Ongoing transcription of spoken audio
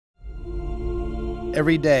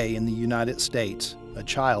Every day in the United States, a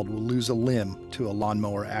child will lose a limb to a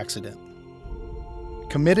lawnmower accident.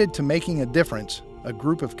 Committed to making a difference, a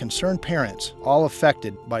group of concerned parents, all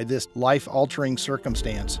affected by this life-altering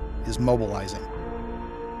circumstance, is mobilizing.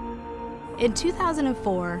 In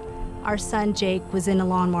 2004, our son Jake was in a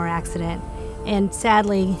lawnmower accident, and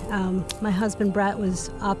sadly, my husband Brett was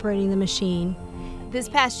operating the machine. This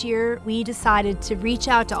past year, we decided to reach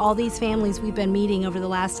out to all these families we've been meeting over the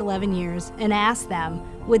last 11 years and ask them,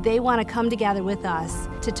 would they want to come together with us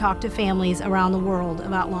to talk to families around the world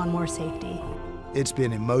about lawnmower safety? It's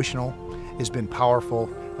been emotional, it's been powerful,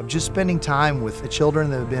 of just spending time with the children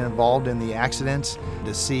that have been involved in the accidents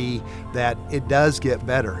to see that it does get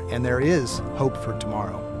better and there is hope for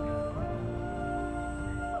tomorrow.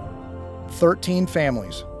 13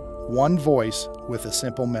 families, one voice with a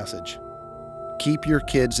simple message. Keep your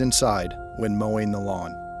kids inside when mowing the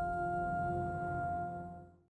lawn.